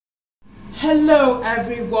Hello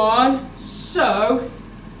everyone, so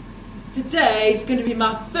today is going to be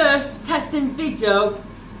my first testing video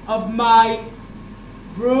of my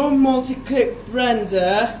braun multi-click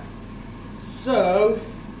blender. So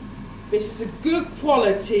this is a good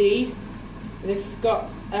quality and this has got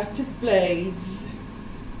active blades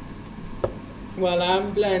while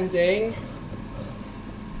I'm blending.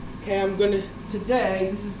 Okay, today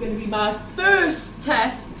this is going to be my first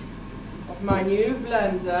test of my new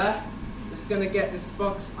blender. Just going to get this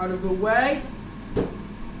box out of the way.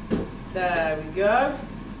 There we go.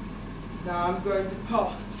 Now I'm going to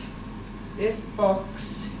put this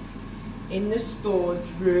box in the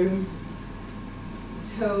storage room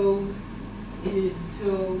until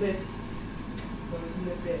this goes in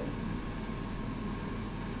the bin.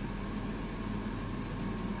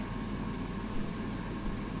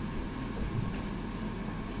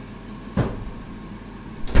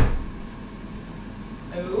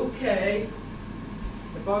 Okay,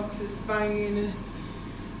 the box is fine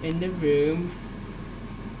in the room,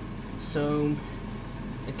 so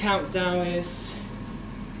the countdown is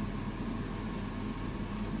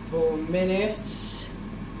 4 minutes.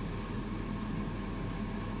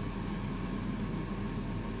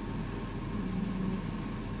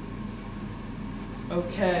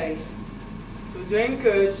 Okay, so we're doing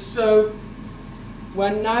good. So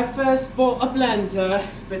when I first bought a blender,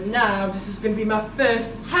 but now this is going to be my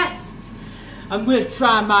first test. I'm going to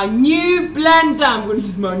try my new blender. I'm going to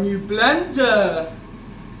use my new blender.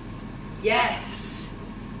 Yes,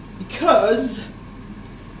 because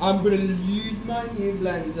I'm going to use my new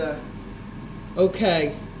blender.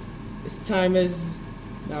 Okay, this time is,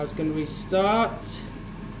 now it's going to restart.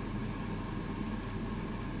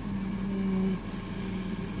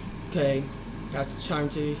 Okay, that's time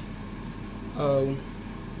to, oh.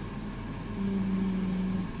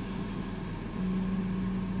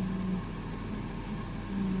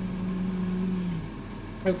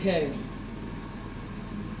 Okay.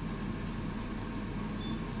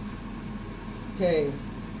 Okay.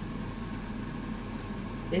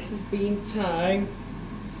 This has been time,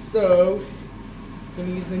 so I'm going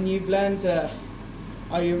to use the new blender.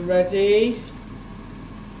 Are you ready?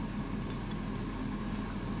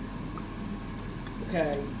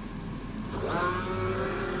 Okay.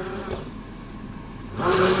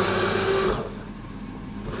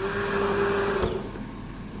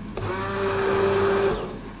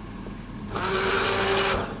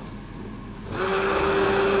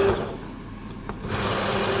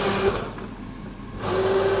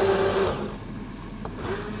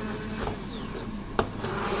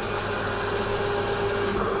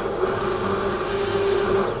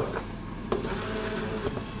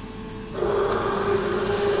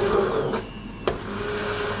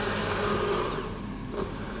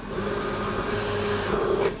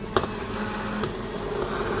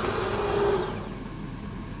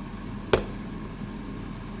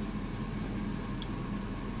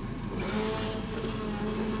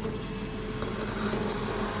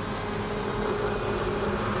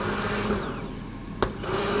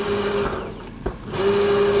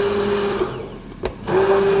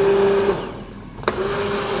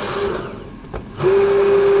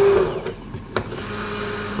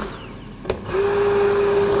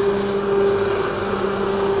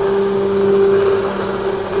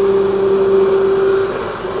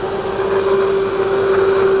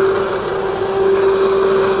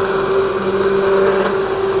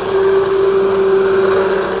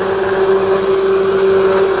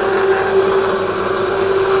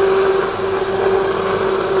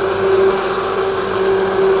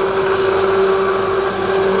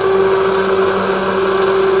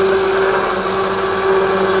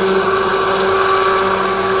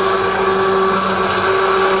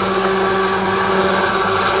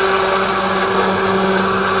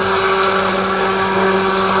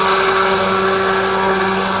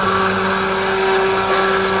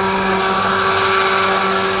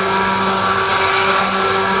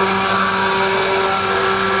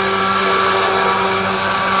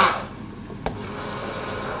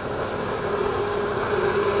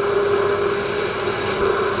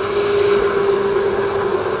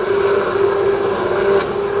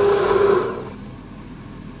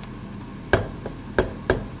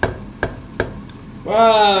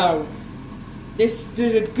 Wow, this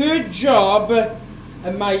did a good job,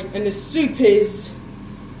 and the soup is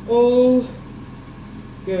all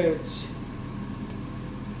good.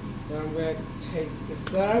 Now I'm going to take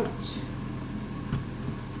this out.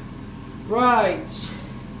 Right,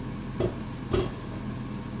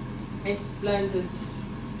 this blender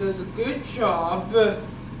does a good job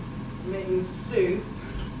making soup.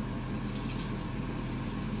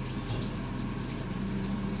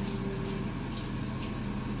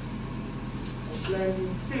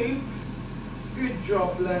 blending soup. Good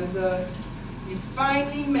job, blender. You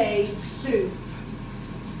finally made soup.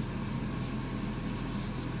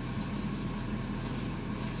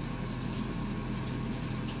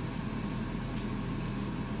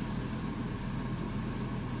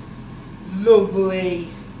 Lovely.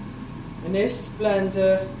 And this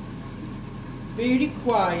blender is really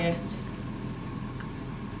quiet.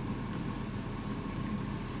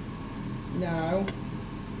 Now,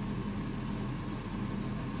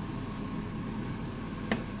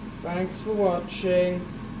 thanks for watching.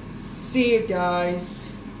 See you guys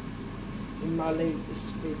in my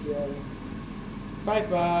latest video. Bye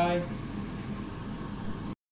bye.